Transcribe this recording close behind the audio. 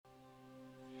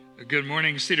Good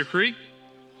morning, Cedar Creek.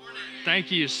 Thank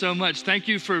you so much. Thank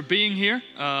you for being here.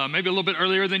 Maybe a little bit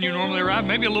earlier than you normally arrive,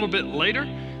 maybe a little bit later.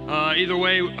 Either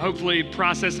way, hopefully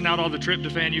processing out all the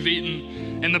tryptophan you've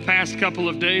eaten in the past couple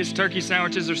of days. Turkey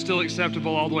sandwiches are still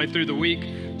acceptable all the way through the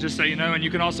week, just so you know, and you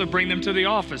can also bring them to the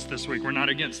office this week. We're not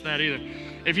against that either.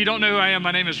 If you don't know who I am,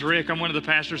 my name is Rick. I'm one of the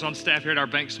pastors on staff here at our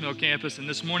Banks Mill campus, and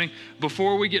this morning,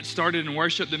 before we get started in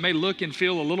worship that may look and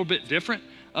feel a little bit different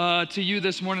to you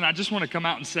this morning, I just want to come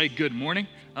out and say good morning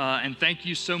and thank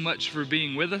you so much for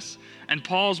being with us. And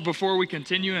pause before we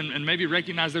continue and maybe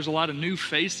recognize there's a lot of new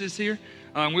faces here.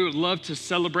 We would love to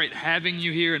celebrate having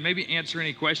you here and maybe answer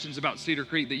any questions about Cedar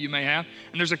Creek that you may have.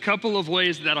 And there's a couple of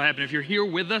ways that'll happen. If you're here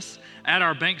with us at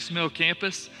our Banks Mill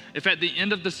campus, if at the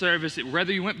end of the service,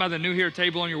 whether you went by the New Here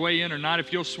table on your way in or not,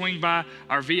 if you'll swing by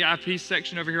our VIP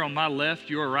section over here on my left,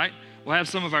 your right, we'll have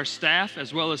some of our staff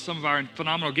as well as some of our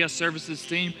phenomenal guest services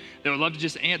team that would love to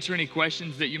just answer any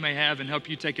questions that you may have and help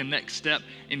you take a next step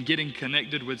in getting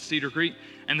connected with Cedar Creek.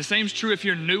 And the same is true if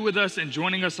you're new with us and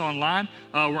joining us online.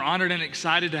 We're honored and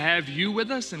excited to have you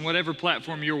with us in whatever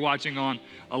platform you're watching on.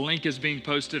 A link is being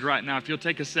posted right now. If you'll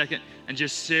take a second and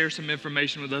just share some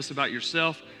information with us about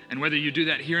yourself, and whether you do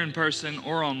that here in person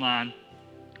or online,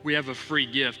 we have a free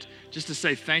gift just to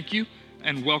say thank you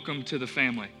and welcome to the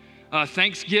family.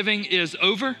 Thanksgiving is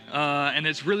over, and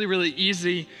it's really, really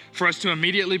easy for us to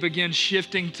immediately begin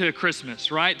shifting to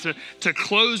Christmas, right? To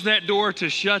close that door, to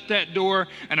shut that door,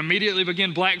 and immediately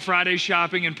begin Black Friday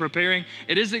shopping and preparing.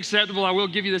 It is acceptable, I will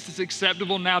give you this, it's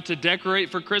acceptable now to decorate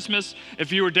for Christmas.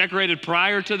 If you were decorated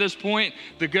prior to this point,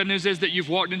 the good news is that you've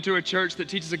walked into a church that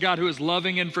teaches a God who is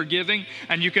loving and forgiving,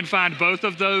 and you can find both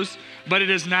of those, but it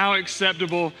is now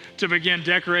acceptable to begin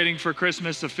decorating for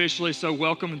Christmas officially, so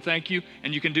welcome and thank you,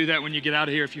 and you can do that when you get out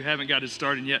of here if you haven't got it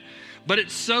started yet. But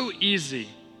it's so easy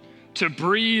to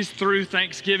breeze through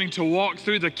Thanksgiving, to walk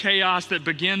through the chaos that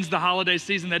begins the holiday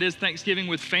season that is Thanksgiving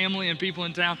with family and people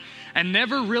in town, and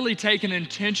never really take an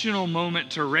intentional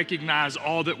moment to recognize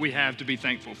all that we have to be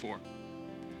thankful for.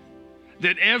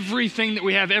 That everything that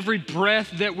we have, every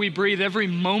breath that we breathe, every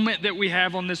moment that we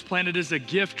have on this planet is a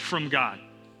gift from God.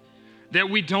 That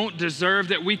we don't deserve,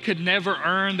 that we could never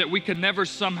earn, that we could never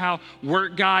somehow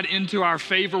work God into our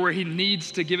favor where He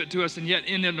needs to give it to us. And yet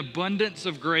in an abundance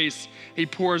of grace, He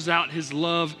pours out His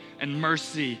love and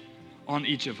mercy on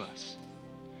each of us.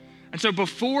 And so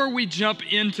before we jump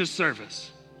into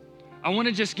service, I want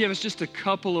to just give us just a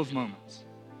couple of moments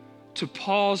to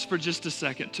pause for just a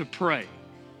second, to pray.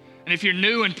 And if you're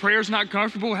new and prayer's not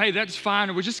comfortable, hey, that's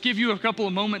fine. We'll just give you a couple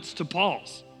of moments to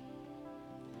pause.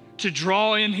 To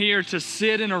draw in here, to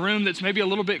sit in a room that's maybe a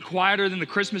little bit quieter than the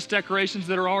Christmas decorations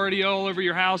that are already all over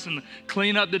your house and the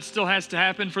cleanup that still has to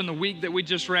happen from the week that we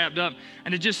just wrapped up,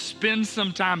 and to just spend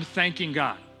some time thanking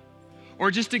God. Or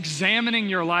just examining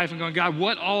your life and going, God,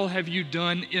 what all have you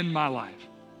done in my life?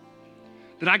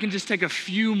 That I can just take a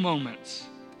few moments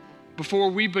before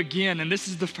we begin, and this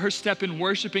is the first step in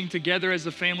worshiping together as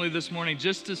a family this morning,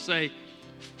 just to say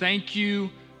thank you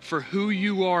for who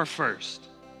you are first.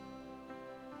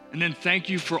 And then thank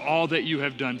you for all that you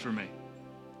have done for me.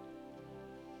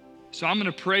 So I'm going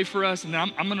to pray for us, and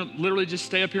then I'm going to literally just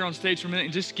stay up here on stage for a minute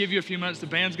and just give you a few minutes. The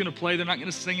band's going to play. They're not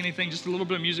going to sing anything, just a little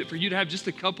bit of music for you to have just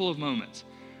a couple of moments.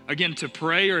 Again, to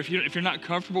pray, or if you're not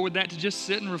comfortable with that, to just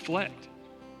sit and reflect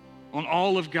on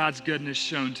all of God's goodness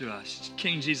shown to us.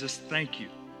 King Jesus, thank you.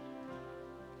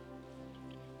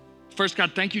 First,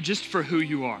 God, thank you just for who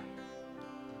you are.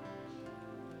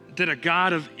 That a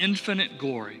God of infinite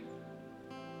glory,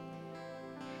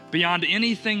 beyond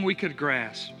anything we could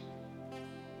grasp,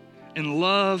 in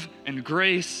love and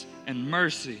grace and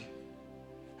mercy,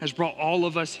 has brought all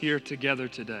of us here together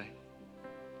today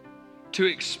to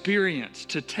experience,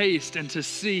 to taste, and to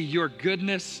see your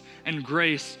goodness and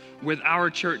grace with our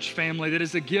church family that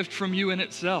is a gift from you in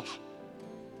itself.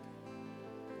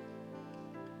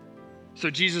 So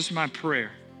Jesus, my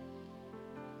prayer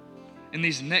in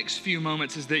these next few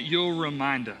moments is that you'll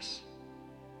remind us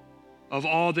of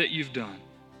all that you've done,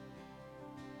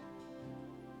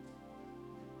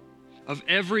 of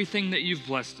everything that you've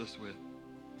blessed us with,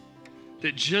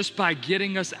 that just by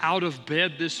getting us out of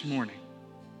bed this morning,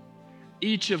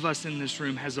 each of us in this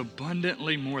room has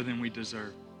abundantly more than we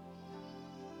deserve.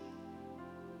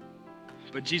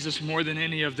 But Jesus, more than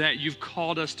any of that, you've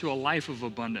called us to a life of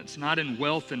abundance, not in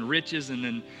wealth and riches and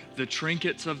in the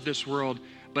trinkets of this world,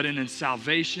 but in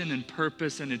salvation and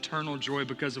purpose and eternal joy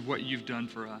because of what you've done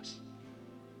for us.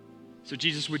 So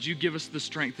Jesus, would you give us the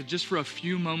strength to just for a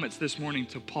few moments this morning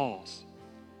to pause,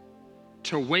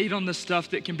 to wait on the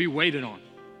stuff that can be waited on,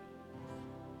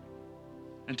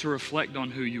 and to reflect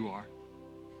on who you are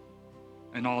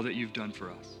and all that you've done for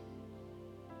us.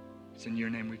 It's in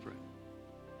your name we pray.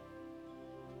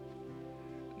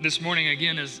 This morning,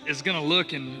 again, is going to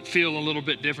look and feel a little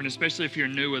bit different, especially if you're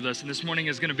new with us. And this morning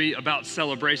is going to be about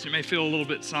celebration. It may feel a little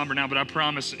bit somber now, but I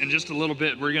promise in just a little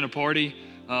bit, we're going to party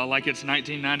like it's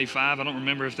 1995. I don't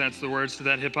remember if that's the words to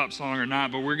that hip-hop song or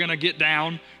not, but we're going to get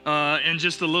down in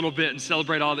just a little bit and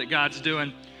celebrate all that God's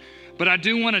doing. But I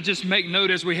do want to just make note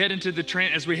as we head into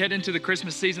the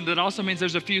Christmas season, that also means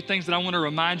there's a few things that I want to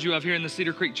remind you of here in the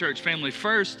Cedar Creek Church family.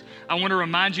 First, I want to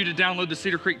remind you to download the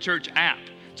Cedar Creek Church app.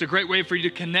 It's a great way for you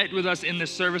to connect with us in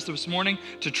this service this morning,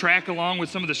 to track along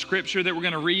with some of the scripture that we're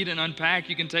going to read and unpack.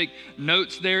 You can take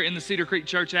notes there in the Cedar Creek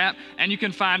Church app, and you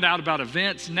can find out about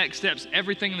events, next steps,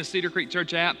 everything in the Cedar Creek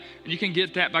Church app. And you can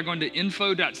get that by going to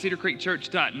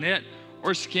info.cedarcreekchurch.net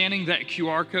or scanning that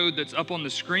QR code that's up on the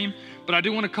screen. But I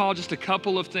do want to call just a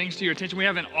couple of things to your attention. We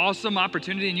have an awesome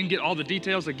opportunity, and you can get all the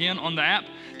details again on the app,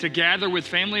 to gather with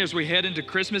family as we head into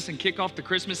Christmas and kick off the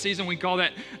Christmas season. We call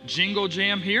that Jingle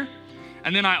Jam here.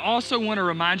 And then I also want to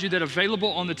remind you that available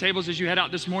on the tables as you head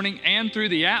out this morning and through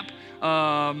the app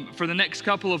for the next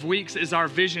couple of weeks is our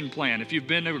vision plan. If you've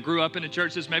been or grew up in a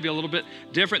church that's maybe a little bit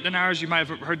different than ours, you might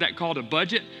have heard that called a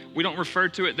budget. We don't refer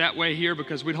to it that way here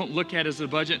because we don't look at it as a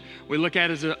budget. We look at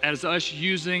it as us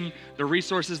using the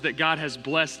resources that God has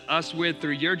blessed us with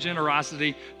through your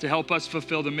generosity to help us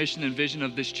fulfill the mission and vision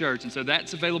of this church. And so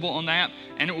that's available on the app,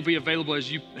 and it will be available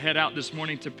as you head out this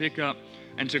morning to pick up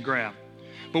and to grab.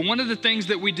 But one of the things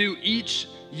that we do each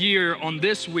year on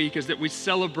this week is that we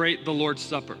celebrate the Lord's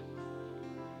Supper.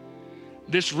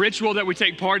 This ritual that we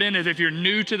take part in, if you're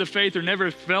new to the faith or never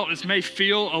felt, this may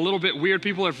feel a little bit weird.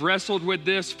 People have wrestled with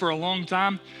this for a long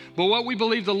time. But what we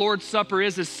believe the Lord's Supper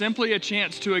is simply a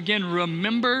chance to, again,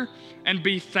 remember and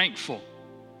be thankful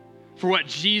for what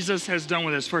Jesus has done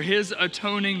with us, for his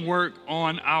atoning work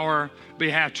on our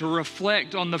behalf, to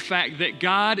reflect on the fact that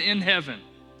God in heaven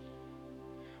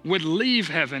would leave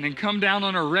heaven and come down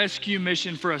on a rescue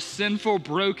mission for a sinful,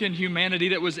 broken humanity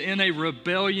that was in a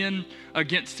rebellion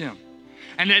against him.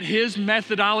 And that his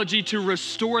methodology to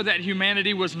restore that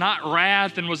humanity was not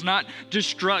wrath and was not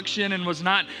destruction and was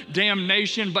not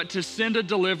damnation, but to send a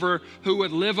deliverer who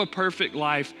would live a perfect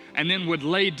life and then would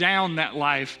lay down that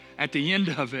life at the end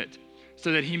of it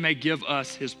so that he may give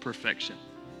us his perfection.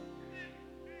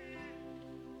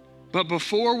 But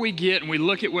before we get and we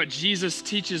look at what Jesus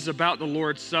teaches about the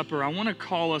Lord's Supper, I want to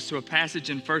call us to a passage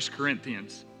in 1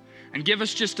 Corinthians and give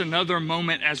us just another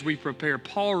moment as we prepare.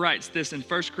 Paul writes this in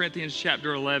 1 Corinthians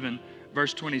chapter 11,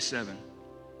 verse 27.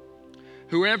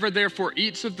 Whoever therefore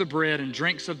eats of the bread and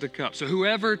drinks of the cup, so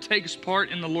whoever takes part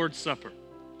in the Lord's Supper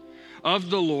of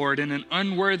the Lord in an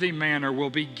unworthy manner will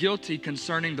be guilty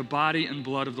concerning the body and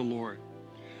blood of the Lord.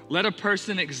 Let a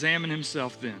person examine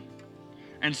himself then,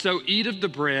 and so eat of the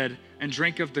bread and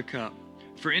drink of the cup.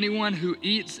 For anyone who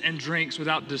eats and drinks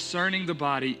without discerning the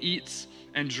body eats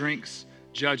and drinks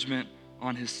judgment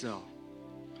on himself.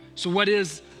 So what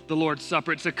is the Lord's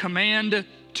Supper? It's a command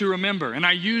to remember. And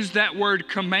I use that word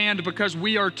command because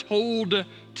we are told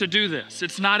to do this.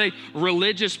 It's not a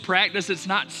religious practice. It's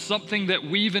not something that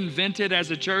we've invented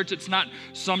as a church. It's not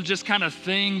some just kind of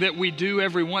thing that we do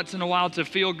every once in a while to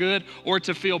feel good or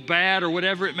to feel bad or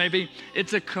whatever it may be.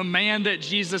 It's a command that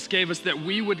Jesus gave us that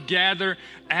we would gather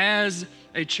as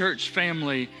a church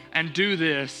family and do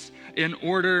this in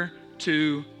order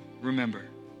to remember.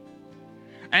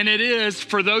 And it is,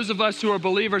 for those of us who are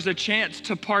believers, a chance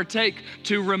to partake,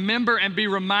 to remember and be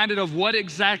reminded of what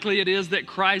exactly it is that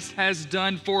Christ has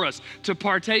done for us, to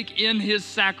partake in his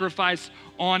sacrifice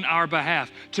on our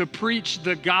behalf, to preach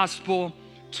the gospel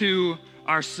to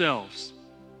ourselves.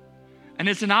 And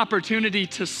it's an opportunity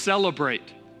to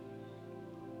celebrate.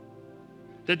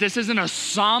 That this isn't a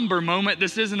somber moment.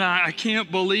 This isn't I can't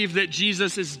believe that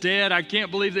Jesus is dead. I can't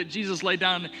believe that Jesus laid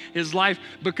down his life,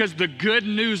 because the good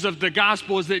news of the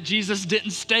gospel is that Jesus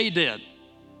didn't stay dead.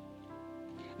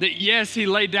 That yes, he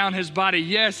laid down his body.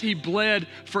 Yes, he bled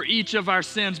for each of our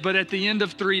sins, but at the end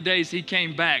of 3 days, he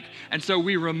came back. And so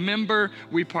we remember,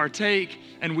 we partake,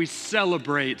 and we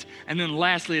celebrate. And then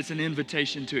lastly, it's an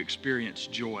invitation to experience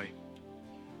joy.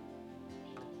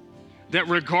 That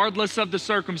regardless of the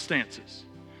circumstances,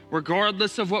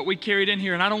 regardless of what we carried in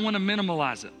here, and I don't want to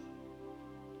minimalize it.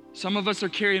 Some of us are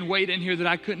carrying weight in here that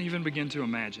I couldn't even begin to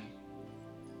imagine.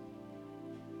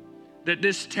 That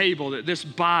this table, that this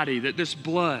body, that this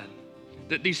blood,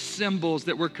 that these symbols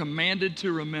that we're commanded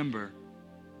to remember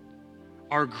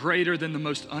are greater than the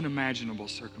most unimaginable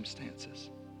circumstances.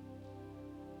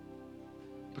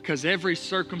 Because every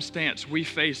circumstance we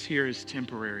face here is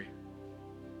temporary.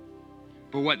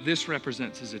 But what this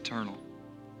represents is eternal.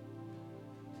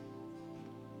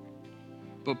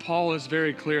 But Paul is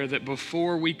very clear that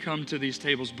before we come to these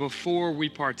tables, before we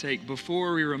partake,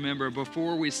 before we remember,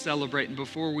 before we celebrate, and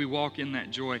before we walk in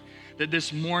that joy, that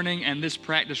this morning and this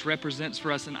practice represents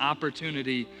for us an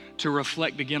opportunity to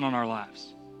reflect again on our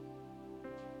lives.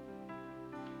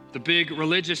 The big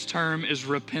religious term is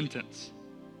repentance.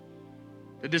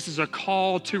 That this is a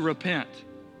call to repent.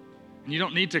 And you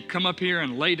don't need to come up here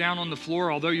and lay down on the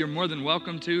floor, although you're more than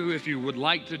welcome to if you would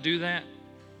like to do that.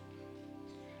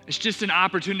 It's just an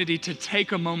opportunity to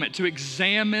take a moment to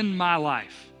examine my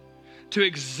life, to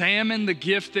examine the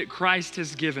gift that Christ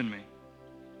has given me.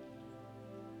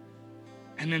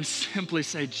 And then simply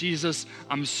say, Jesus,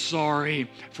 I'm sorry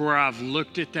for where I've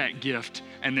looked at that gift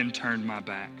and then turned my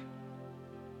back.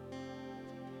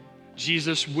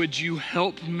 Jesus, would you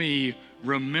help me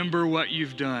remember what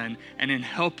you've done? And in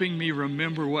helping me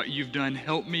remember what you've done,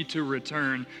 help me to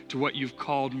return to what you've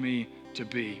called me to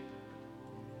be.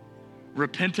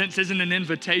 Repentance isn't an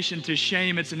invitation to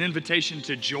shame, it's an invitation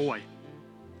to joy.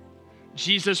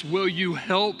 Jesus, will you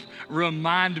help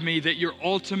remind me that your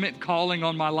ultimate calling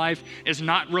on my life is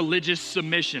not religious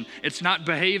submission. It's not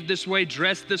behave this way,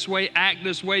 dress this way, act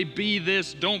this way, be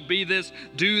this, don't be this,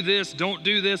 do this, don't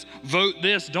do this, vote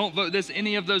this, don't vote this,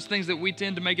 any of those things that we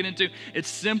tend to make it into. It's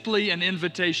simply an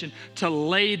invitation to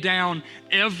lay down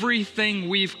everything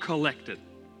we've collected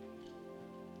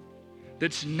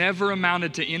that's never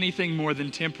amounted to anything more than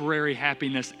temporary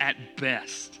happiness at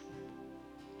best,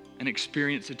 and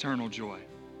experience eternal joy.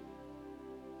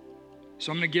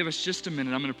 So I'm going to give us just a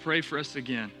minute. I'm going to pray for us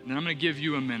again, and then I'm going to give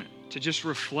you a minute to just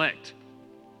reflect,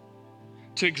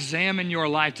 to examine your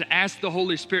life, to ask the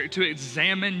Holy Spirit to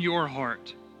examine your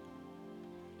heart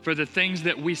for the things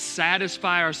that we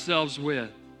satisfy ourselves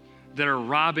with that are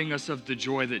robbing us of the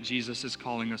joy that Jesus is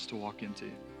calling us to walk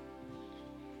into.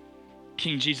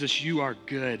 King Jesus, you are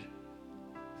good.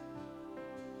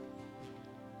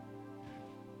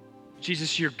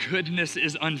 Jesus, your goodness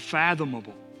is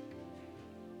unfathomable.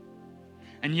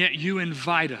 And yet you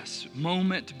invite us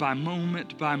moment by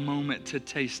moment by moment to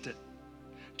taste it,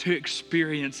 to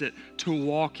experience it, to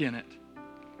walk in it.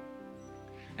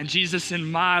 And Jesus, in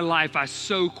my life, I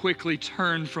so quickly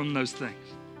turn from those things.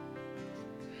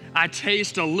 I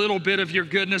taste a little bit of your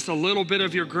goodness, a little bit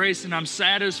of your grace, and I'm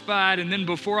satisfied. And then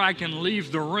before I can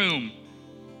leave the room,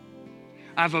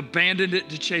 I've abandoned it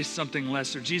to chase something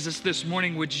lesser. Jesus, this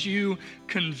morning, would you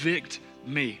convict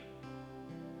me?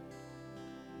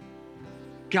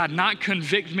 God, not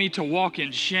convict me to walk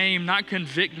in shame, not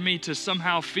convict me to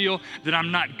somehow feel that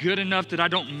I'm not good enough, that I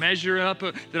don't measure up,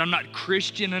 that I'm not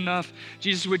Christian enough.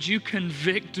 Jesus, would you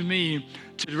convict me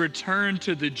to return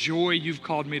to the joy you've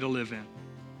called me to live in,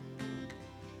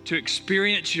 to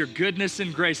experience your goodness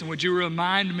and grace? And would you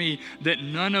remind me that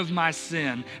none of my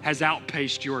sin has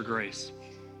outpaced your grace?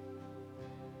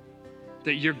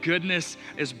 That your goodness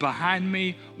is behind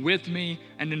me, with me,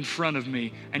 and in front of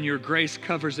me. And your grace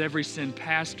covers every sin,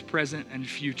 past, present, and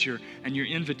future. And your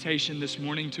invitation this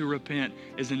morning to repent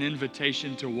is an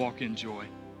invitation to walk in joy.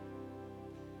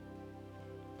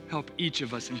 Help each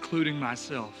of us, including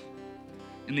myself,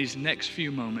 in these next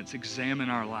few moments,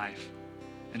 examine our life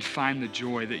and find the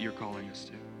joy that you're calling us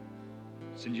to.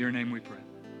 It's in your name we pray.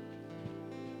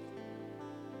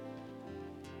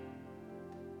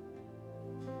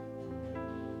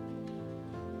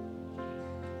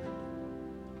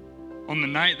 On the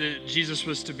night that Jesus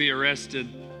was to be arrested,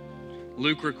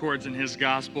 Luke records in his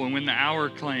gospel, and when the hour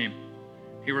came,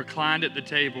 he reclined at the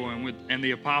table and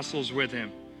the apostles with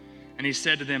him. And he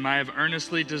said to them, I have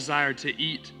earnestly desired to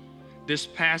eat this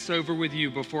Passover with you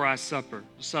before I suffer.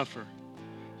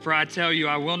 For I tell you,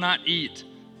 I will not eat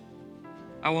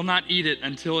it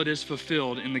until it is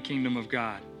fulfilled in the kingdom of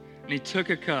God. And he took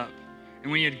a cup, and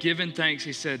when he had given thanks,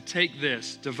 he said, take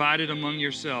this, divide it among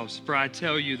yourselves, for I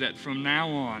tell you that from now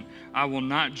on I will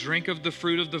not drink of the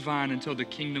fruit of the vine until the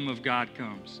kingdom of God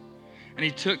comes. And he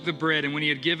took the bread, and when he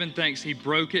had given thanks, he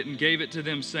broke it and gave it to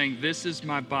them, saying, this is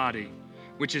my body,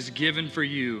 which is given for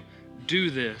you.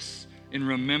 Do this in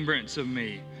remembrance of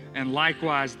me. And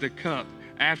likewise the cup,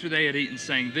 after they had eaten,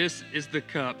 saying, this is the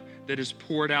cup that is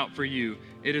poured out for you.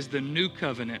 It is the new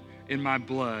covenant in my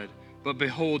blood. But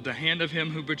behold, the hand of him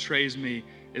who betrays me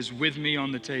is with me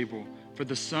on the table. For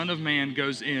the Son of Man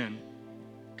goes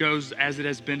as it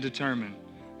has been determined.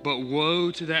 But woe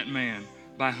to that man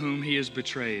by whom he is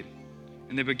betrayed.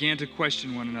 And they began to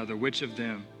question one another, which of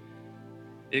them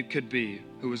it could be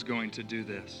who was going to do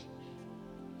this.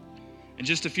 In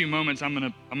just a few moments, I'm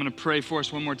gonna pray for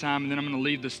us one more time, and then I'm gonna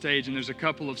leave the stage. And there's a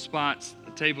couple of spots,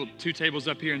 two tables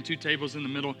up here and two tables in the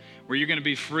middle, where you're gonna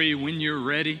be free when you're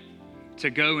ready to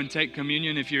go and take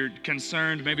communion. If you're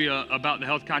concerned maybe about the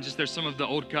health conscious, there's some of the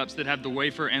old cups that have the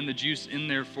wafer and the juice in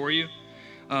there for you.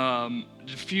 A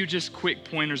few just quick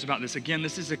pointers about this. Again,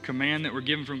 this is a command that we're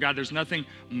given from God. There's nothing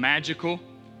magical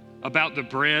about the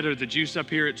bread or the juice up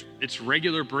here. It's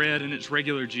regular bread and it's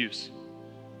regular juice.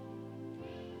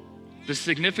 The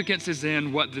significance is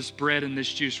in what this bread and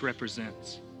this juice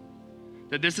represents.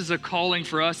 That this is a calling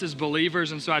for us as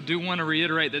believers, and so I do want to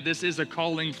reiterate that this is a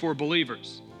calling for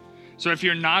believers. So if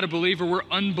you're not a believer, we're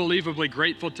unbelievably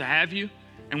grateful to have you,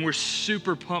 and we're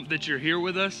super pumped that you're here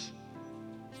with us.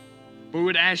 But we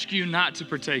would ask you not to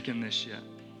partake in this yet.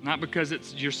 Not because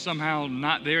you're somehow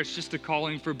not there, it's just a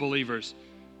calling for believers.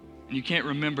 And you can't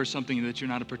remember something that you're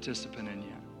not a participant in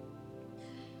yet.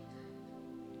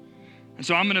 And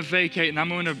so I'm gonna vacate and I'm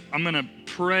gonna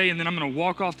pray, and then I'm gonna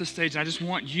walk off the stage, and I just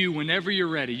want you, whenever you're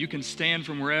ready, you can stand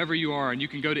from wherever you are and you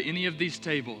can go to any of these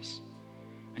tables.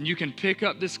 And you can pick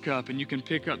up this cup and you can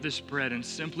pick up this bread and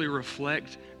simply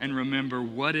reflect and remember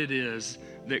what it is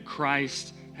that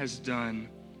Christ has done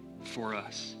for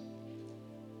us.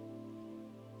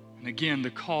 And again,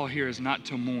 the call here is not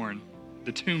to mourn.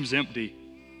 The tomb's empty.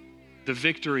 The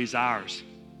victory's ours.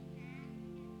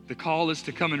 The call is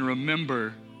to come and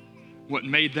remember what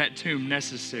made that tomb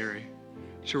necessary,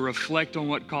 to reflect on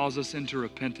what calls us into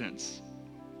repentance,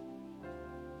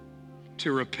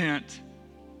 to repent,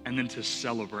 and then to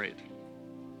celebrate.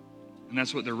 And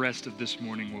that's what the rest of this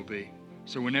morning will be.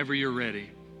 So whenever you're ready,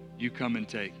 you come and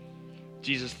take.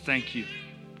 Jesus, thank you.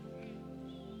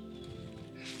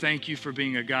 Thank you for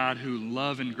being a God who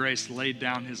love and grace laid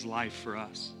down his life for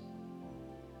us.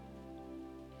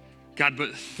 God,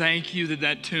 but thank you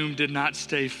that tomb did not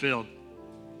stay filled.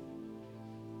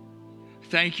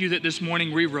 Thank you that this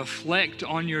morning we reflect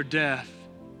on your death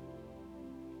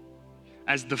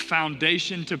as the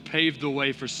foundation to pave the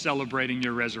way for celebrating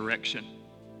your resurrection.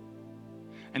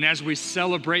 And as we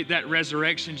celebrate that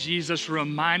resurrection, Jesus,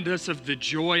 remind us of the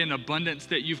joy and abundance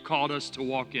that you've called us to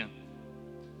walk in.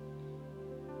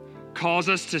 Cause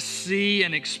us to see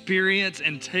and experience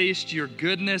and taste your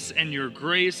goodness and your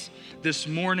grace this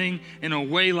morning in a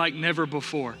way like never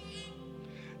before.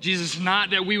 Jesus,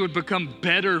 not that we would become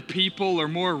better people or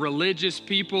more religious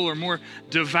people or more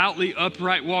devoutly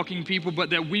upright walking people,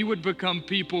 but that we would become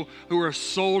people who are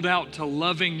sold out to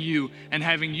loving you and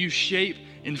having you shape,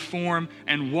 inform,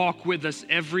 and walk with us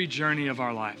every journey of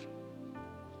our life.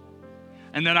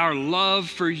 And that our love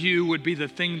for you would be the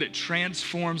thing that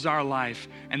transforms our life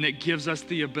and that gives us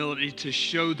the ability to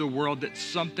show the world that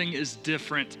something is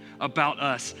different about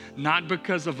us, not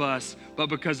because of us, but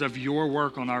because of your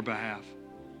work on our behalf.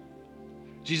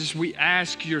 Jesus, we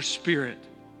ask your Spirit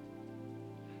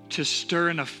to stir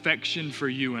an affection for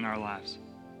you in our lives.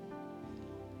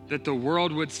 That the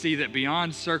world would see that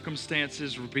beyond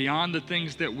circumstances, beyond the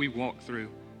things that we walk through,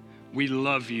 we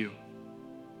love you.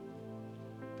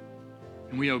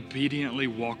 And we obediently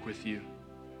walk with you.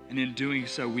 And in doing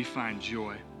so, we find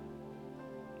joy.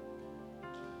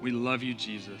 We love you,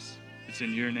 Jesus. It's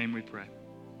in your name we pray.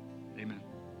 Amen.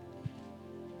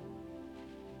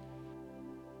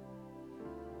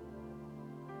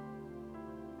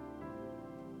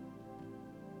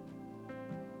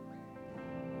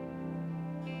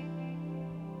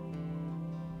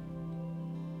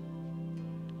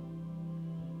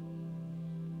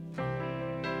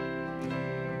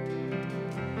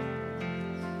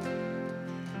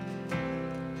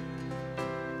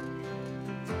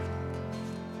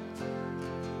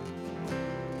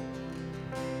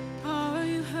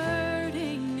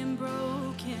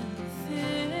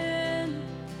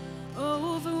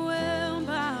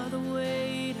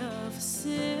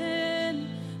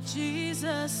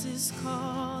 Jesus is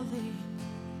calling.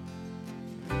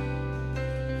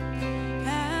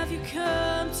 Have you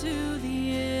come to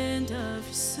the end of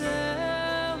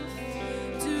yourself?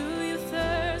 Do you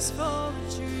thirst for a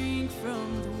drink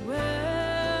from the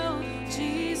well?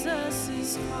 Jesus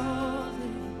is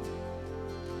calling.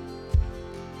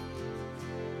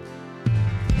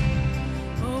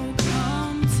 Oh,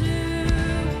 come to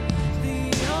the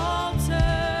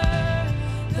altar.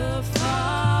 The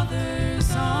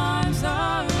Father's arms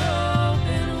are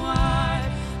open wide.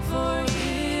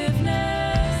 Forgiveness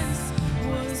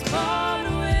was bought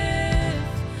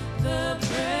with the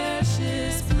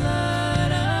precious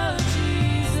blood of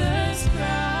Jesus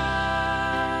Christ.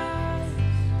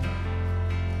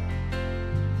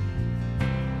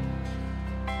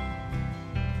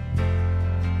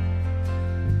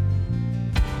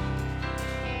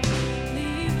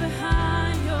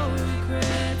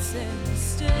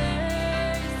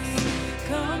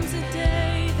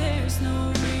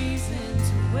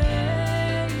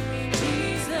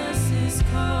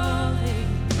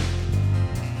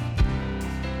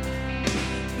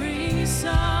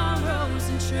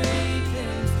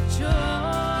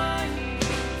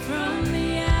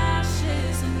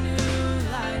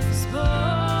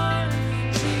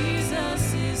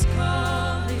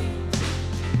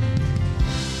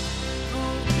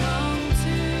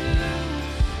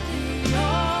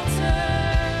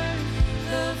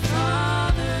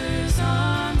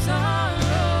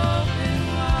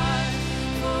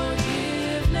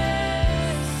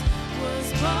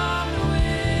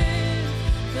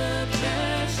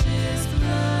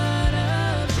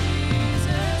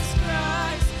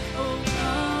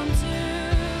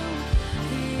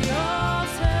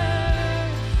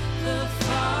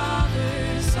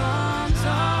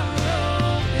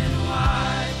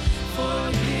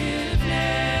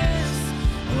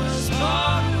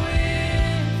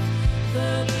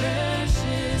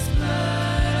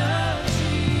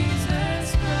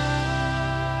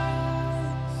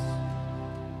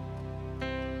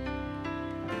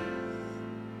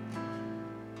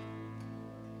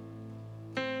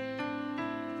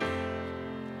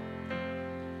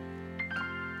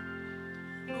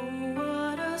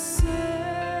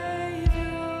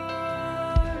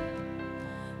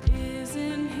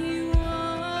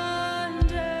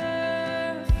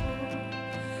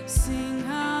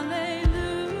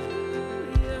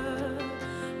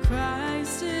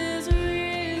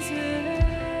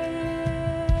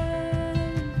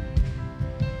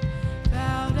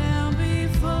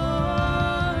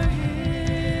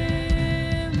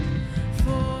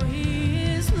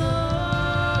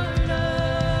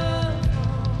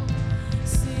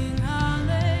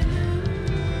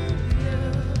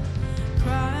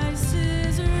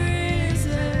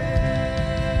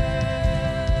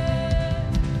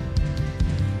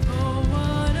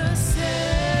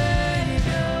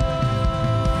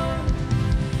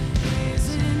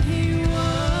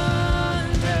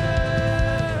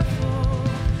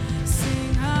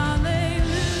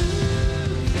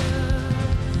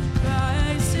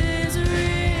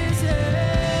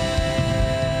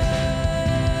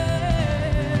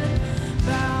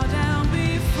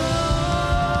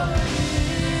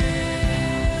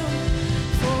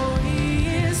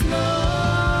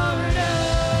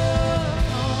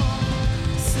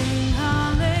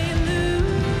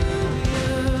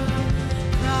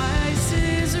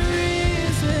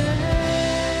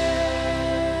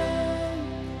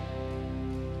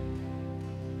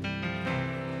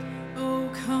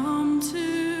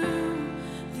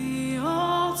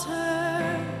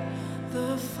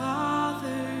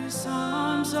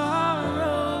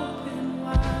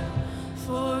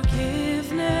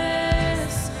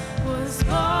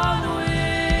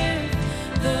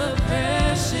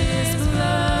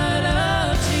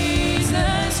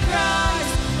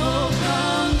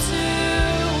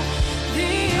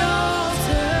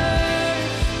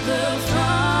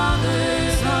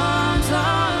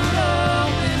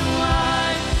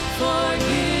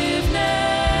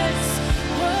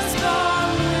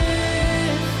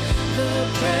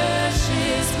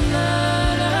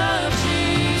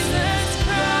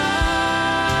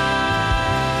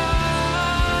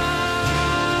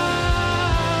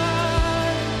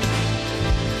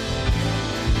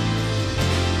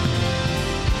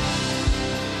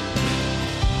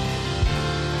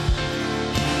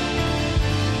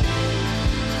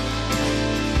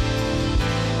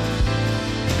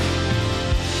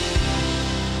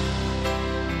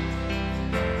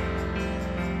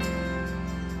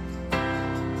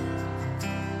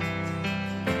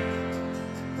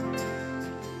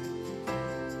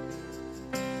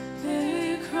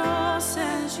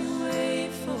 as you wait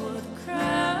for the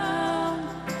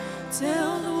crown.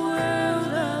 Tell the world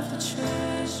of the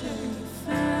treasure you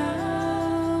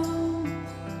found.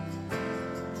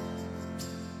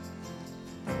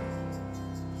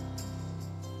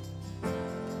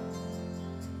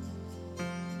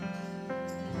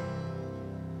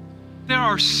 There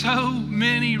are so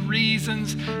many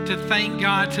reasons to thank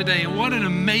God today, and what an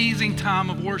amazing time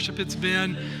of worship it's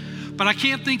been. But I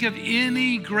can't think of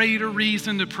any greater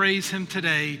reason to praise Him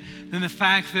today than the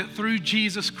fact that through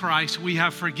Jesus Christ we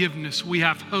have forgiveness, we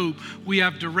have hope, we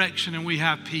have direction, and we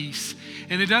have peace.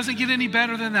 And it doesn't get any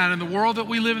better than that. In the world that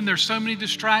we live in, there's so many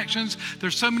distractions,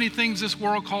 there's so many things this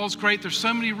world calls great, there's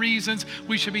so many reasons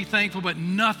we should be thankful, but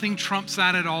nothing trumps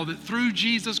that at all. That through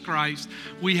Jesus Christ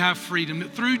we have freedom.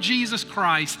 That through Jesus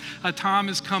Christ a time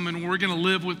is coming where we're going to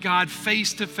live with God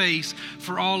face to face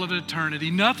for all of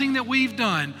eternity. Nothing that we've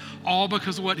done, all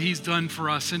because of what He's done for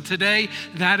us. And today,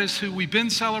 that is who we've been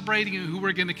celebrating and who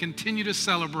we're going to continue to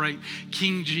celebrate,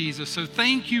 King Jesus. So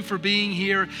thank you for being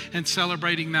here and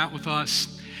celebrating that with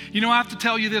us. You know, I have to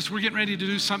tell you this, we're getting ready to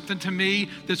do something to me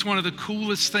that's one of the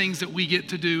coolest things that we get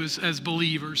to do as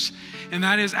believers. And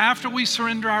that is, after we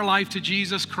surrender our life to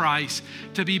Jesus Christ,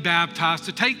 to be baptized,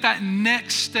 to take that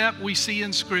next step we see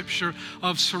in Scripture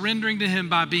of surrendering to Him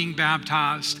by being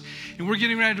baptized. And we're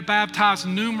getting ready to baptize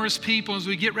numerous people. As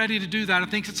we get ready to do that, I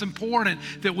think it's important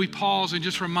that we pause and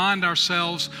just remind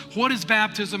ourselves, what is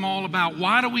baptism all about?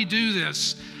 Why do we do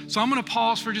this? So I'm going to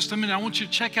pause for just a minute. I want you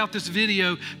to check out this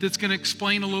video that's going to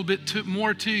explain a little bit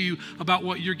more to you about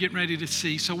what you're getting ready to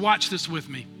see. So watch this with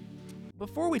me.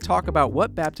 Before we talk about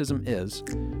what baptism is,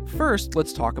 first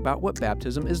let's talk about what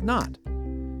baptism is not.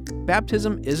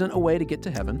 Baptism isn't a way to get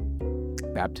to heaven.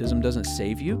 Baptism doesn't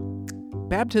save you.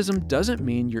 Baptism doesn't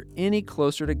mean you're any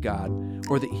closer to God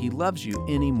or that He loves you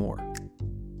anymore.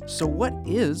 So what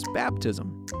is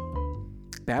baptism?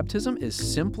 Baptism is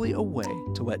simply a way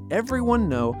to let everyone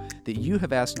know that you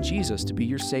have asked Jesus to be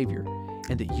your Savior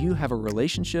and that you have a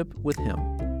relationship with Him.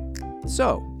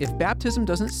 So, if baptism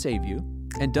doesn't save you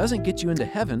and doesn't get you into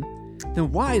heaven,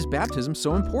 then why is baptism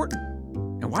so important?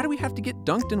 And why do we have to get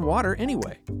dunked in water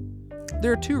anyway?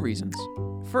 There are two reasons.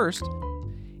 First,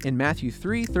 in Matthew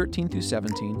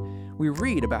 3:13-17, we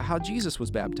read about how Jesus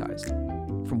was baptized.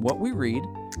 From what we read,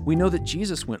 we know that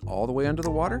Jesus went all the way under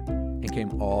the water and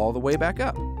came all the way back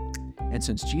up. And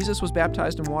since Jesus was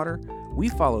baptized in water, we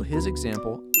follow His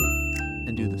example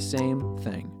and do the same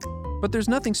thing. But there's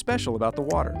nothing special about the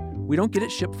water. We don't get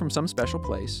it shipped from some special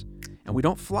place, and we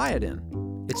don't fly it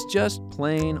in. It's just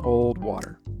plain old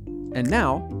water. And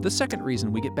now, the second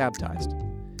reason we get baptized.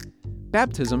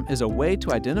 Baptism is a way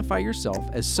to identify yourself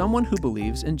as someone who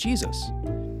believes in Jesus.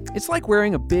 It's like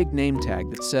wearing a big name tag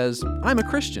that says, "I'm a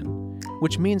Christian,"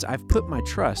 which means I've put my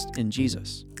trust in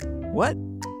Jesus. What?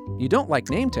 You don't like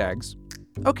name tags?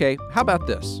 Okay, how about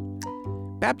this?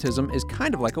 Baptism is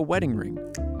kind of like a wedding ring.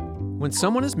 When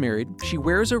someone is married, she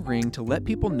wears a ring to let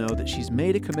people know that she's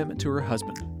made a commitment to her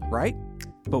husband, right?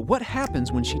 But what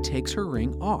happens when she takes her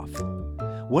ring off?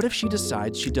 What if she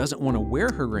decides she doesn't want to wear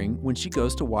her ring when she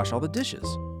goes to wash all the dishes?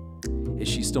 Is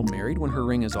she still married when her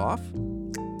ring is off?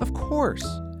 Of course.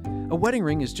 A wedding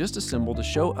ring is just a symbol to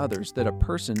show others that a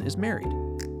person is married.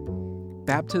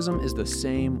 Baptism is the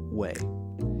same way.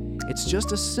 It's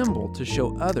just a symbol to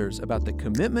show others about the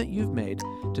commitment you've made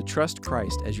to trust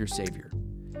Christ as your Savior.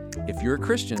 If you're a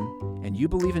Christian and you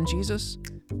believe in Jesus,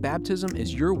 baptism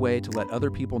is your way to let other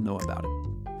people know about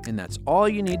it. And that's all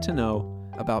you need to know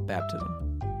about baptism.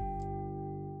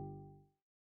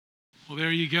 Well,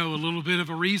 there you go, a little bit of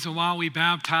a reason why we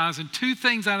baptize. And two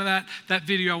things out of that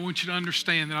video I want you to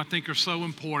understand that I think are so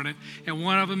important. And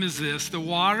one of them is this: the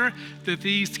water that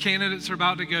these candidates are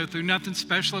about to go through, nothing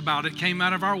special about it, came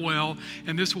out of our well,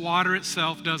 and this water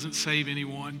itself doesn't save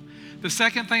anyone. The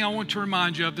second thing I want to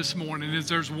remind you of this morning is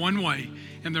there's one way,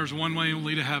 and there's one way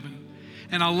only to heaven.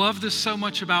 And I love this so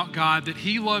much about God, that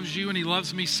He loves you and He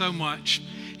loves me so much.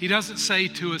 He doesn't say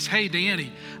to us, "Hey,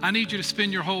 Danny, I need you to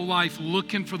spend your whole life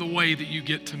looking for the way that you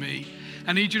get to me.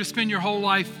 I need you to spend your whole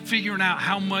life figuring out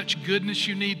how much goodness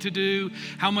you need to do,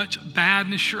 how much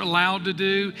badness you're allowed to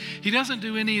do." He doesn't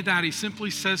do any of that. He simply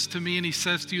says to me, and He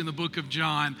says to you in the book of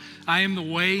John, "I am the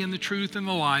way and the truth and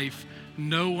the life.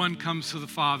 No one comes to the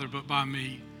Father but by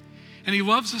me." And He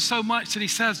loves us so much that He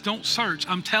says, don't search.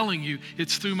 I'm telling you,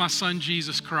 it's through my Son,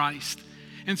 Jesus Christ.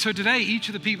 And so today, each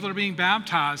of the people that are being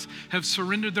baptized have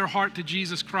surrendered their heart to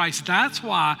Jesus Christ. That's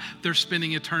why they're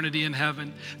spending eternity in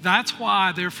heaven. That's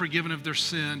why they're forgiven of their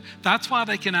sin. That's why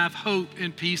they can have hope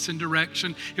and peace and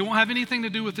direction. It won't have anything to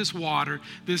do with this water.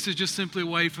 This is just simply a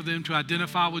way for them to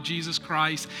identify with Jesus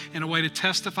Christ and a way to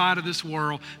testify to this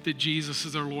world that Jesus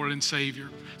is their Lord and Savior.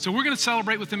 So we're going to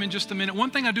celebrate with them in just a minute. One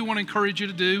thing I do want to encourage you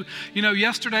to do,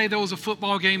 yesterday there was a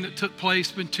football game that took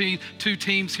place between two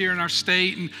teams here in our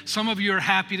state, and some of you are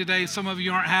happy today, some of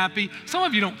you aren't happy, some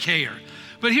of you don't care.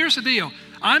 But here's the deal.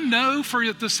 I know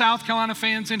for the South Carolina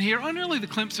fans in here, and really the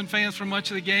Clemson fans for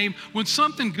much of the game, when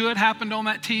something good happened on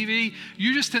that TV,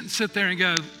 you just didn't sit there and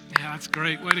go, yeah, that's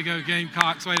great. Way to go,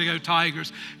 Gamecocks. Way to go,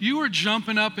 Tigers. You were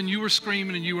jumping up and you were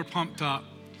screaming and you were pumped up.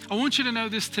 I want you to know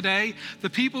this today. The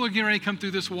people who are getting ready to come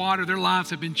through this water, their lives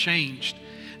have been changed.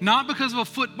 Not because of a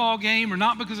football game or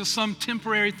not because of some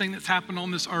temporary thing that's happened on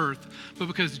this earth, but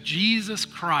because Jesus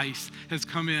Christ has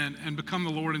come in and become the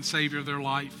Lord and Savior of their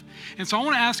life. And so I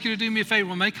want to ask you to do me a favor.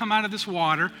 When they come out of this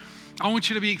water, I want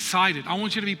you to be excited. I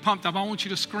want you to be pumped up. I want you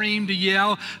to scream, to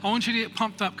yell. I want you to get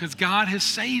pumped up because God has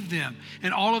saved them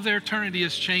and all of their eternity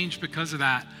has changed because of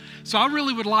that. So I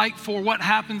really would like for what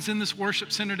happens in this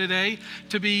worship center today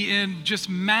to be in just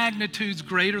magnitudes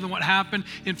greater than what happened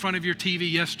in front of your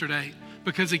TV yesterday.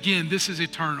 Because again, this is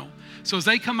eternal. So as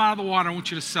they come out of the water, I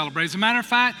want you to celebrate. As a matter of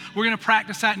fact, we're going to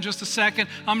practice that in just a second.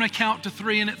 I'm going to count to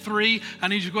 3, and at 3, I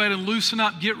need you to go ahead and loosen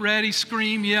up, get ready,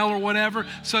 scream, yell, or whatever,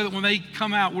 so that when they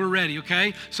come out, we're ready,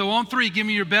 okay? So on 3, give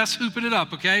me your best hooping it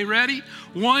up, okay? Ready?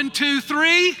 1, 2,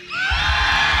 3.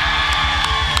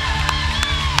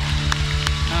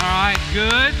 All right,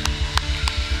 good.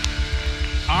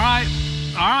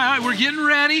 All right, we're getting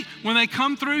ready. When they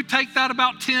come through, take that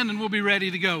about 10 and we'll be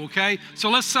ready to go, okay? So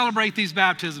let's celebrate these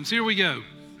baptisms. Here we go.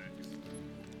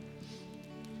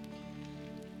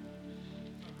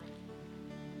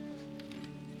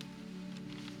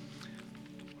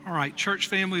 All right, church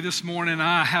family, this morning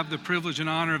I have the privilege and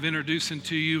honor of introducing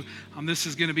to you, this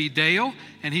is going to be Dale,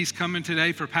 and he's coming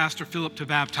today for Pastor Philip to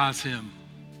baptize him.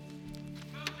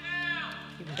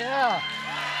 Yeah.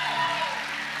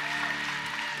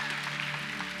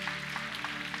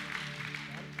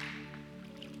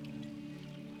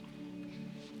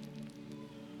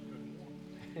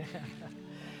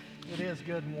 It is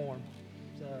good and warm.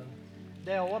 So,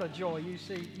 Dale, what a joy. You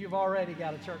see, you've already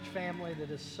got a church family that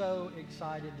is so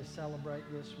excited to celebrate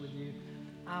this with you.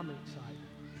 I'm excited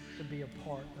to be a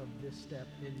part of this step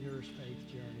in your faith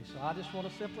journey. So I just want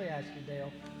to simply ask you,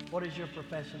 Dale, what is your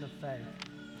profession of faith?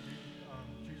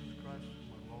 Jesus Christ is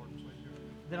my Lord and Savior.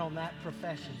 Then on that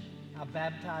profession, I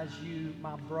baptize you,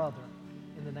 my brother,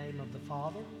 in the name of the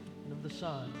Father, and of the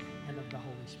Son, and of the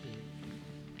Holy Spirit.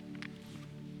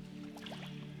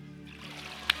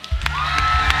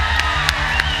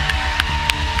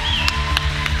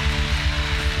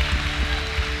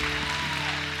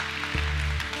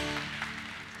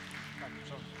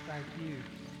 Thank you.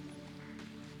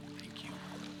 Thank you.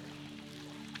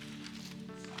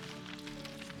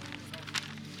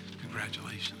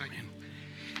 Congratulations, man.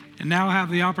 And now I have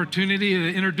the opportunity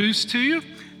to introduce to you,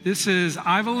 this is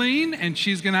Iveline, and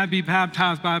she's going to be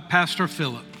baptized by Pastor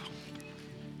Philip.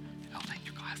 I'll take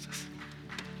your glasses.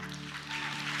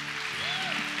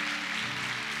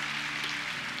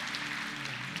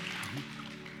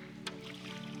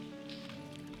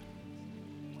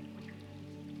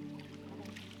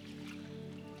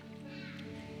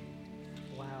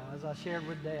 Wow, as I shared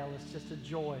with Dale, it's just a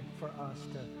joy for us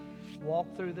to walk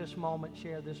through this moment,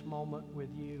 share this moment with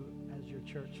you as your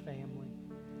church family.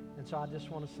 And so I just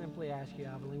want to simply ask you,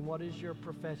 Aveline, what is your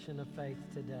profession of faith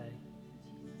today?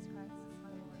 Jesus Christ is my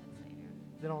Lord and Savior.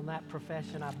 Then on that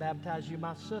profession, I baptize you,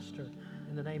 my sister,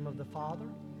 in the name of the Father,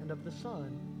 and of the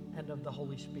Son, and of the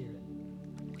Holy Spirit.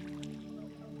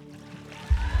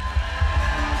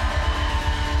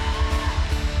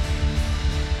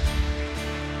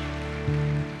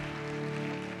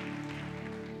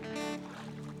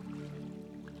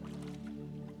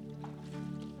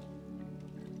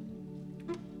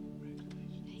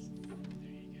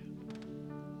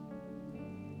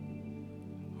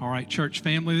 All right, church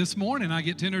family, this morning I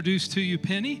get to introduce to you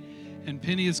Penny, and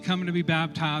Penny is coming to be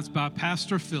baptized by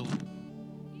Pastor Philip.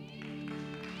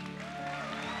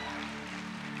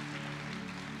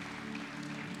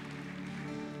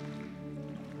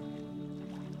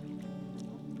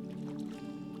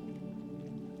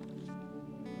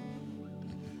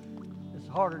 It's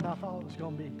harder than I thought it was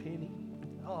going to be, Penny.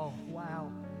 Oh,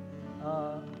 wow.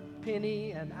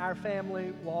 Penny and our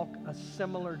family walk a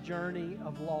similar journey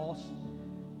of loss.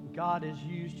 God has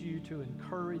used you to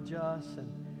encourage us and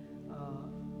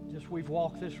just we've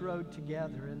walked this road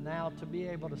together, and now to be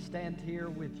able to stand here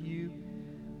with you,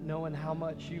 knowing how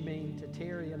much you mean to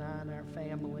Terry and I and our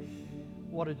family,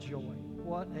 what a joy.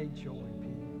 What a joy,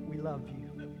 Penny. We love you.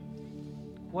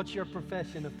 What's your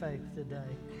profession of faith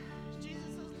today? Jesus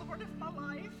is Lord of my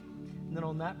life. And then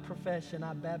on that profession,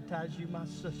 I baptize you, my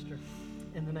sister,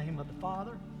 in the name of the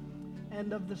Father,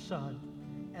 and of the Son,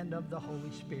 and of the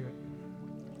Holy Spirit.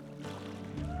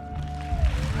 You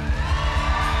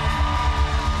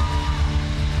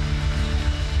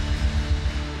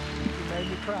made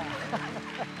me cry.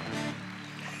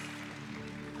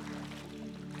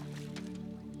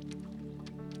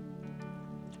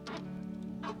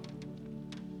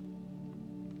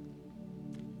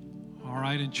 All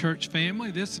right, and church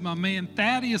family, this is my man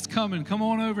Thaddeus coming. Come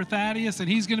on over, Thaddeus, and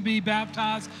he's going to be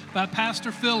baptized by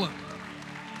Pastor Philip.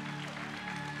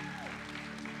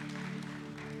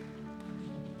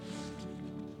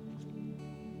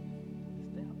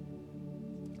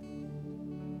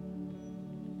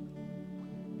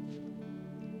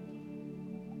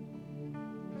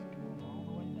 All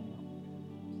the way down.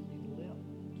 See the lip?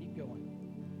 Keep going.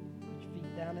 Put your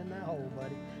feet down in that hole,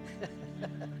 buddy.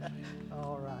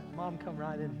 All right. Mom, come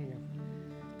right in here.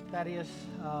 Thaddeus,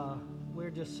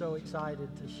 we're just so excited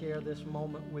to share this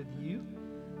moment with you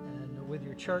and with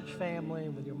your church family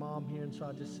and with your mom here. And so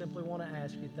I just simply want to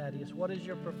ask you, Thaddeus, what is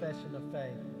your profession of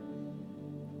faith?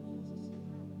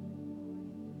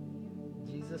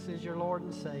 Jesus is your Lord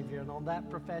and Savior. And on that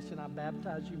profession, I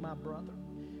baptize you, my brother,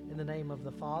 in the name of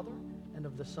the Father, and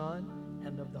of the Son,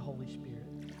 and of the Holy Spirit.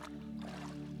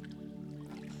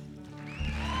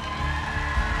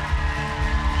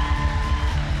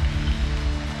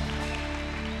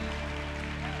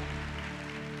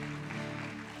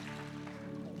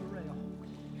 Hold the rail.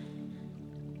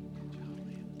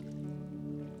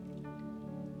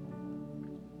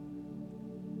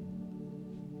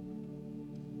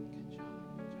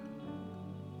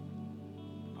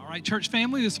 All right, church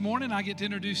family, this morning I get to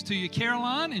introduce to you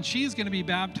Caroline, and she's going to be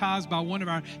baptized by one of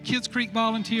our Kids Creek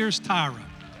volunteers, Tyra.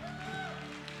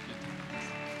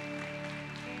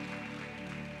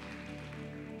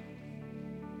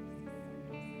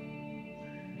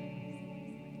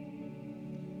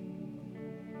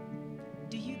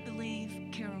 Do you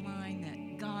believe, Caroline,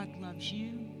 that God loves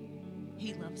you?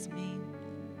 He loves me.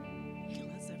 He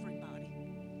loves everybody.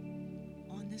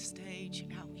 On this stage,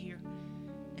 out here,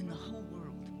 in the whole world.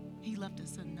 He loved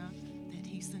us enough that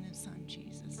he sent his son,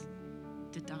 Jesus,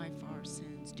 to die for our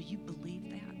sins. Do you believe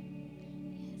that?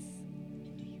 Yes.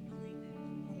 And do you believe that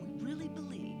when we really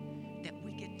believe that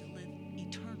we get to live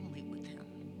eternally with him?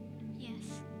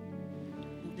 Yes.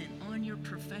 Well, then, on your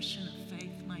profession of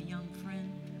faith, my young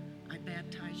friend, I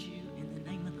baptize you in the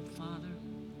name of the Father,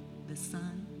 the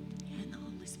Son, and the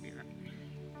Holy Spirit.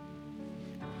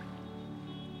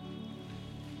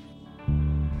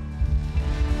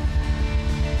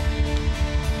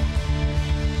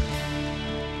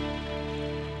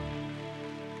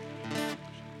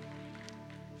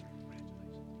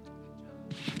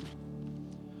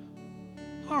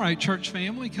 All right, church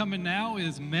family, coming now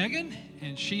is Megan,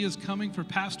 and she is coming for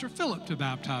Pastor Philip to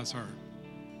baptize her.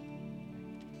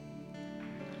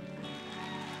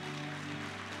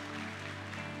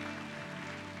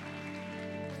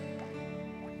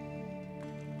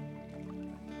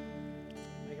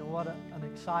 Megan, what an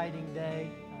exciting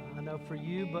day. I know for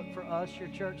you, but for us, your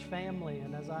church family.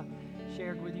 And as I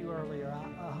shared with you earlier,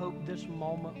 I hope this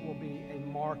moment will be a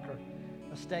marker,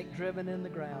 a stake driven in the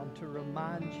ground to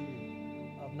remind you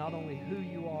of not only who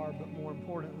you are, but more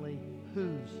importantly,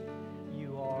 whose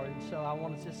you are. And so I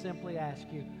want to just simply ask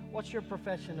you, what's your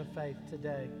profession of faith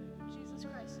today? Jesus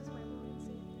Christ is my Lord and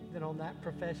Savior. Then on that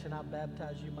profession, I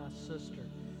baptize you, my sister,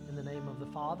 in the name of the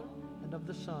Father, and of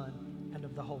the Son, and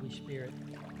of the Holy Spirit.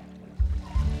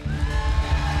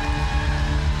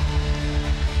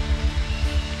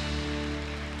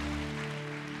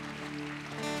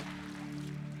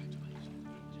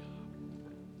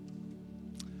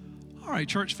 All right,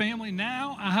 church family,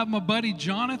 now I have my buddy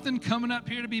Jonathan coming up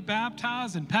here to be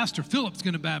baptized, and Pastor Philip's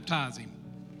going to baptize him.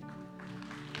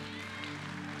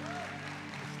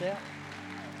 Step.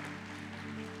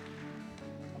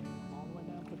 All the way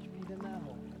down, put your feet in that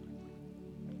hole.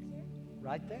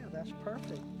 Right there, that's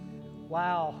perfect.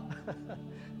 Wow,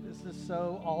 this is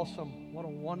so awesome. What a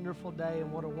wonderful day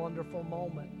and what a wonderful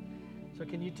moment. So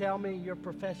can you tell me your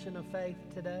profession of faith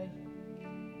today?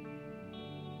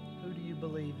 Who do you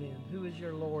believe in? Who is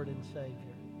your Lord and Savior?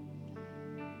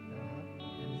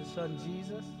 And his son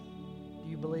Jesus? Do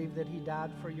you believe that he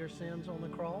died for your sins on the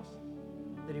cross?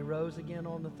 That he rose again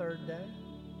on the third day?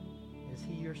 Is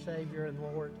he your Savior and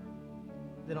Lord?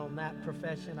 Then on that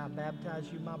profession, I baptize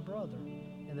you, my brother,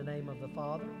 in the name of the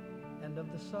Father, and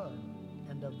of the Son,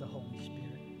 and of the Holy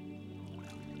Spirit.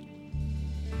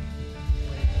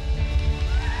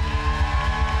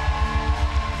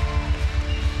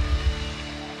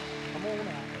 Come on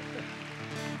out.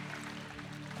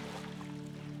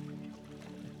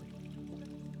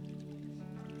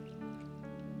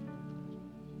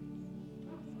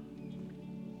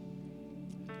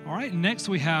 All right, next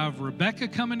we have Rebecca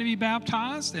coming to be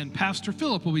baptized, and Pastor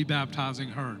Philip will be baptizing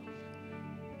her.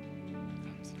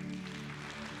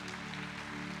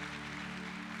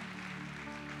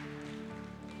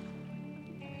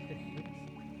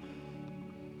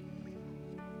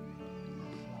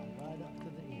 Right up to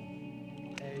the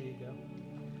end. There you go.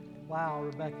 Wow,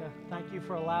 Rebecca, thank you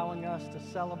for allowing us to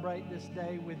celebrate this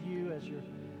day with you as your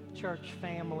church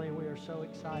family. We are so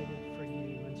excited for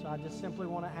you. And so I just simply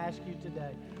want to ask you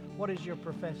today, what is your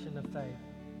profession of faith?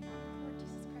 Lord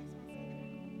Jesus Christ, my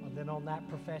Savior. And then on that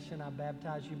profession, I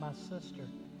baptize you, my sister,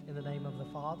 in the name of the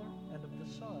Father, and of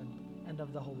the Son, and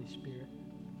of the Holy Spirit.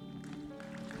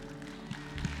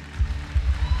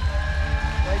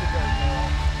 Way to go, girl.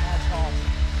 That's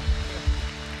awesome.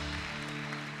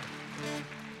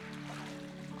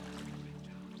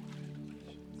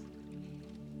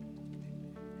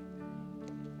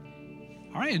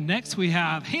 All right, and next we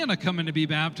have Hannah coming to be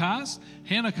baptized.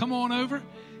 Hannah, come on over,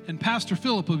 and Pastor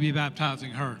Philip will be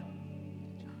baptizing her.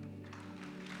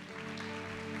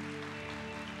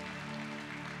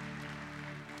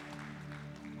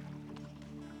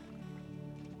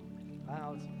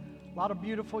 Wow, it's a lot of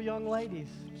beautiful young ladies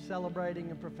celebrating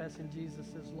and professing Jesus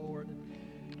as Lord.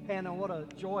 Hannah, what a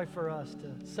joy for us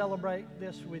to celebrate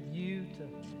this with you, to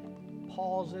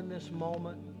pause in this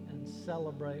moment and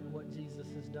celebrate what Jesus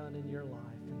has done in your life.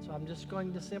 And so I'm just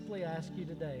going to simply ask you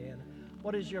today, Hannah,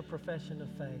 what is your profession of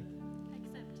faith? I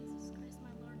accept Jesus Christ, my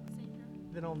Lord and Savior.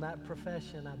 Then on that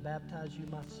profession, I baptize you,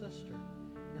 my sister,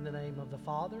 in the name of the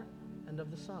Father, and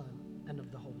of the Son, and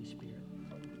of the Holy Spirit.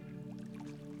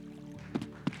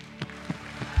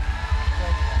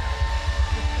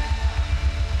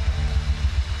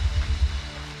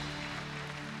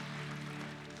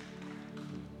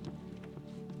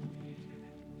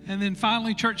 And then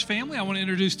finally, church family, I want to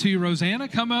introduce to you Rosanna.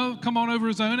 Come on over,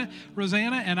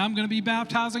 Rosanna, and I'm going to be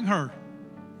baptizing her.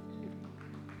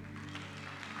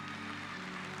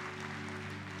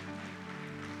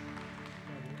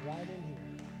 Right in here.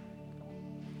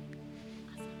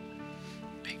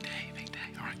 Big day, big day.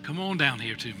 All right, come on down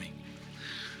here to me.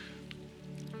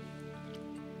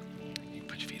 You can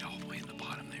put your feet all the way in the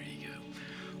bottom. There you go.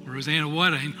 Well, Rosanna,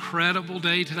 what an incredible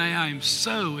day today. I am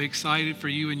so excited for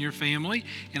you and your family.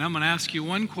 And I'm going to ask you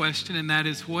one question, and that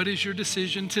is, what is your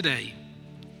decision today?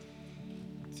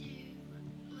 To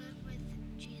live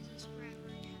with Jesus forever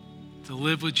and ever. To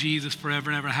live with Jesus forever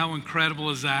and ever. How incredible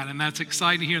is that? And that's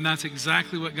exciting to hear, and that's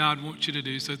exactly what God wants you to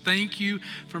do. So thank you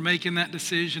for making that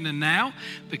decision. And now,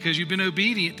 because you've been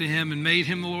obedient to Him and made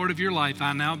Him the Lord of your life,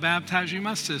 I now baptize you,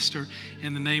 my sister,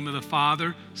 in the name of the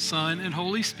Father, Son, and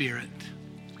Holy Spirit.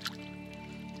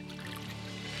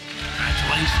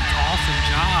 Congratulations. Awesome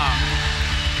job.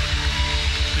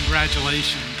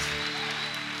 Congratulations.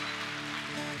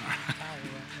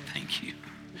 Thank you.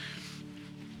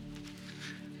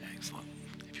 Excellent.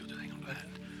 If you'll just hang on to that.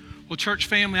 Well, church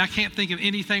family, I can't think of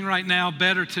anything right now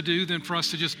better to do than for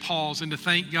us to just pause and to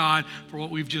thank God for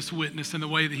what we've just witnessed and the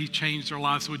way that He changed our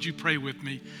lives. So would you pray with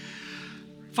me?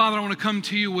 Father, I want to come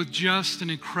to you with just an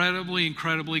incredibly,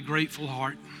 incredibly grateful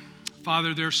heart.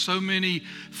 Father, there are so many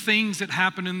things that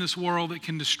happen in this world that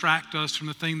can distract us from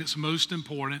the thing that's most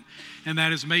important, and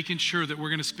that is making sure that we're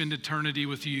going to spend eternity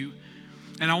with you.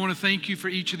 And I want to thank you for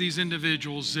each of these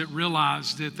individuals that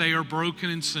realize that they are broken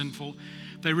and sinful.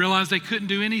 They realize they couldn't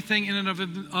do anything in and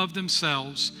of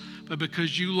themselves, but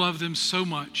because you love them so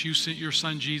much, you sent your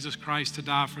Son, Jesus Christ, to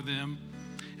die for them.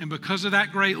 And because of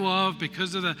that great love,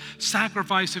 because of the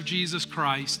sacrifice of Jesus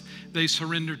Christ, they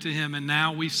surrendered to Him. And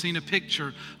now we've seen a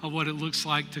picture of what it looks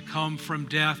like to come from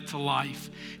death to life.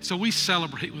 So we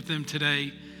celebrate with them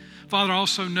today. Father, I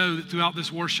also know that throughout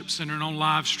this worship center and on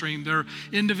live stream, there are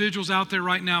individuals out there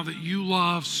right now that you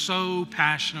love so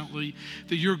passionately,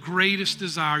 that your greatest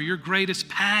desire, your greatest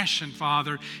passion,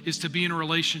 Father, is to be in a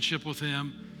relationship with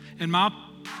Him. And my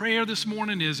prayer this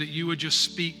morning is that you would just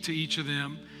speak to each of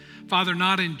them. Father,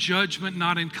 not in judgment,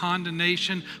 not in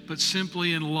condemnation, but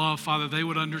simply in love, Father, they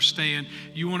would understand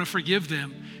you want to forgive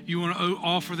them. You want to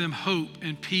offer them hope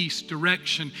and peace,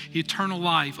 direction, eternal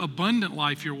life, abundant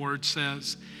life, your word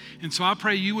says. And so I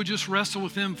pray you would just wrestle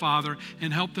with them, Father,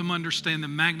 and help them understand the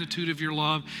magnitude of your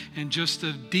love and just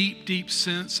the deep, deep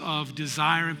sense of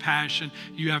desire and passion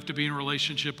you have to be in a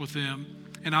relationship with them.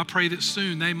 And I pray that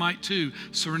soon they might too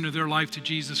surrender their life to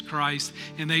Jesus Christ,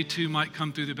 and they too might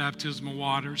come through the baptismal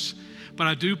waters. But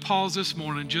I do pause this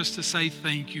morning just to say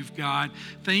thank you, God.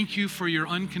 Thank you for your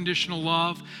unconditional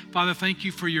love. Father, thank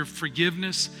you for your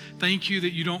forgiveness. Thank you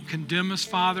that you don't condemn us,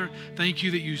 Father. Thank you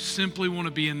that you simply want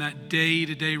to be in that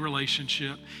day-to-day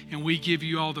relationship. And we give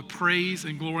you all the praise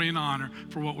and glory and honor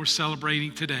for what we're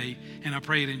celebrating today. And I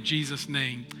pray it in Jesus'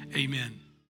 name. Amen.